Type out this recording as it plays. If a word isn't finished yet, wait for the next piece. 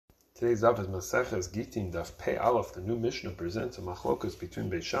Today's daf is Maseches Gittin daf Pei Aleph. The new Mishnah presents a machlokas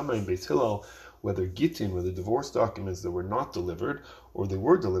between Beis Shammai and Beis Hillel, whether Gittin, whether divorce documents that were not delivered, or they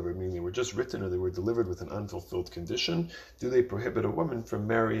were delivered, meaning they were just written, or they were delivered with an unfulfilled condition, do they prohibit a woman from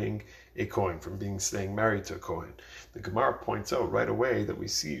marrying a Kohen, from staying married to a Kohen? The Gemara points out right away that we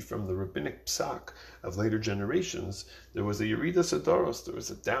see from the rabbinic psak of later generations, there was a Yerida Sadaros, there was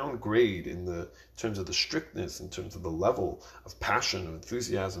a downgrade in terms of the strictness, in terms of the level of passion, of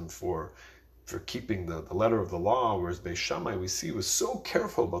enthusiasm for keeping the letter of the law, whereas Beis Shammai we see was so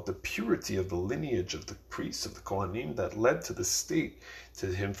careful about the purity of the lineage of the priests, of the Kohanim, that led to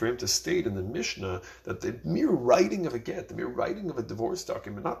for him to state in the Mishnah that the mere writing of a get, the mere writing of a divorce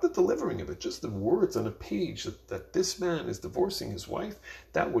document, not the delivering of it, just the words on a page that this man is divorcing his wife,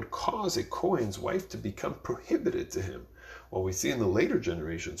 that would cause a Kohen's wife to become prohibited to him. Well, we see in the later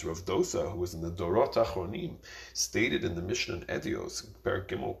generations, Rav Dosa, who was in the Dorot Achronim, stated in the Mishnah in Edios, Perek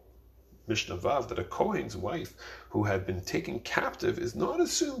Gimel, Mishnah Vav, that a Kohen's wife who had been taken captive is not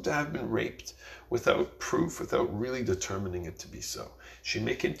assumed to have been raped without proof, without really determining it to be so. She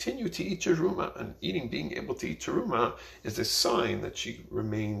may continue to eat teruma, and being able to eat teruma is a sign that she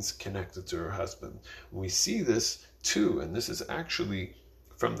remains connected to her husband. We see this too, and this is actually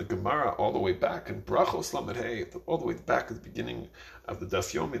from the Gemara all the way back in Brachos Lamed Hey, all the way back at the beginning of the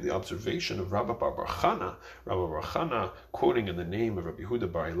Daf Yomi, the observation of Rabbi Bar Chana, quoting in the name of Rabbi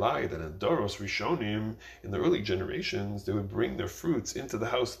Yehuda Bar Ilai, that in Doros Rishonim, in the early generations, they would bring their fruits into the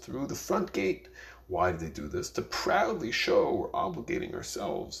house through the front gate. Why did they do this? To proudly show we're obligating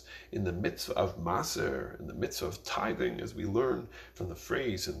ourselves in the mitzvah of maser, in the mitzvah of tithing, as we learn from the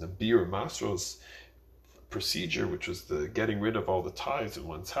phrase in the Bir Masros procedure, which was the getting rid of all the tithes in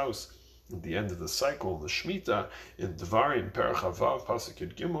one's house at the end of the cycle, the Shemitah, in Devarim, Perach Havav, Pasuk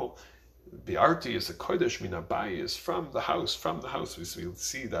Yud Gimel, Bi'arti is a Kodesh Min Habayis, is from the house. We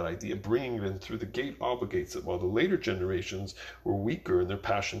see that idea, bringing it in through the gate obligates it, while the later generations were weaker in their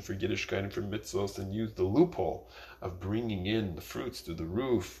passion for Yiddishkeit and for mitzvot, and used the loophole of bringing in the fruits through the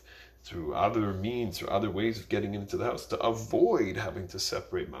roof, through other means, through other ways of getting into the house, to avoid having to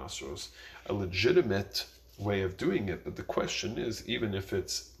separate masros. A legitimate way of doing it, but the question is, even if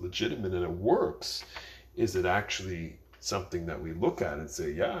it's legitimate and it works, is it actually something that we look at and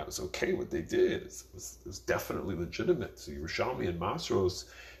say, yeah, it was okay what they did, it was definitely legitimate? So Yerushalmi and Masros,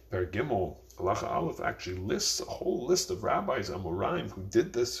 Perek Gimel, Halacha Aleph actually lists a whole list of rabbis, Amoraim, who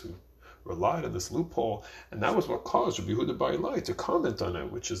did this, who relied on this loophole, and that was what caused Rabbi Yehuda Bar Ilai to comment on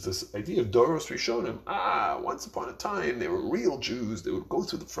it, which is this idea of Doros Rishonim. Once upon a time they were real Jews. They would go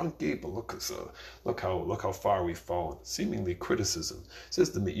through the front gate, but look how far we've fallen. Seemingly criticism. Says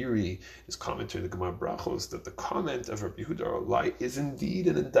the Meiri, his commentary in the Gemara Brachos, that the comment of Rabbi Yehuda Bar Ilai is indeed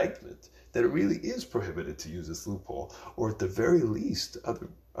an indictment, that it really is prohibited to use this loophole, or at the very least,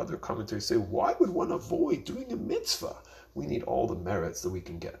 other commentaries say, why would one avoid doing a mitzvah? We need all the merits that we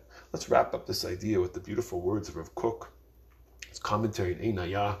can get. Let's wrap up this idea with the beautiful words of Rav Kook, his commentary in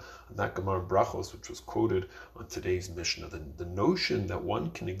Einayah on that Gemara Brachos, which was quoted on today's Mishnah. The notion that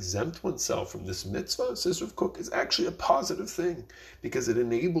one can exempt oneself from this mitzvah, says Rav Kook, is actually a positive thing, because it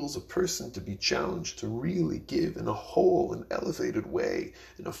enables a person to be challenged to really give in a whole and elevated way,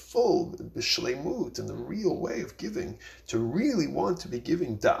 in a full b'shleimut, in the real way of giving, to really want to be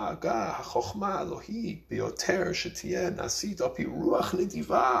giving da'aga ha'chochma Elohi b'yoter shetiyeh nasit al pi ruach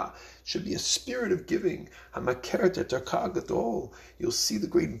nedivah, should be a spirit of giving. Hamakeret et darka gadol. You'll see the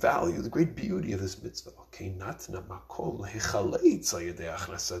great value, the great beauty of this mitzvah.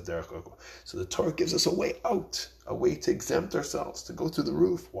 So the Torah gives us a way out, a way to exempt ourselves, to go through the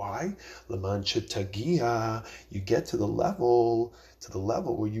roof. Why? You get to the level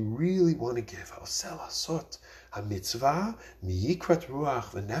where you really want to give. HaMitzvah miyikrat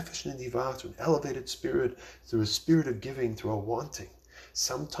ruach v'nefesh nediva, through an elevated spirit, through a spirit of giving, through a wanting.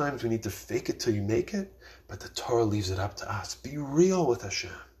 Sometimes we need to fake it till you make it, but the Torah leaves it up to us. Be real with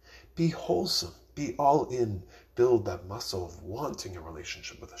Hashem. Be wholesome. Be all in. Build that muscle of wanting a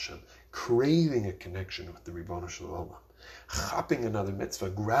relationship with Hashem, craving a connection with the Ribono Shel Olam, chopping another mitzvah,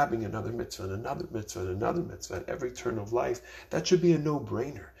 grabbing another mitzvah, and another mitzvah, and another mitzvah at every turn of life. That should be a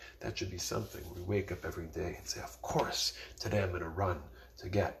no-brainer. That should be something we wake up every day and say, of course, today I'm going to run to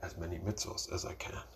get as many mitzvahs as I can.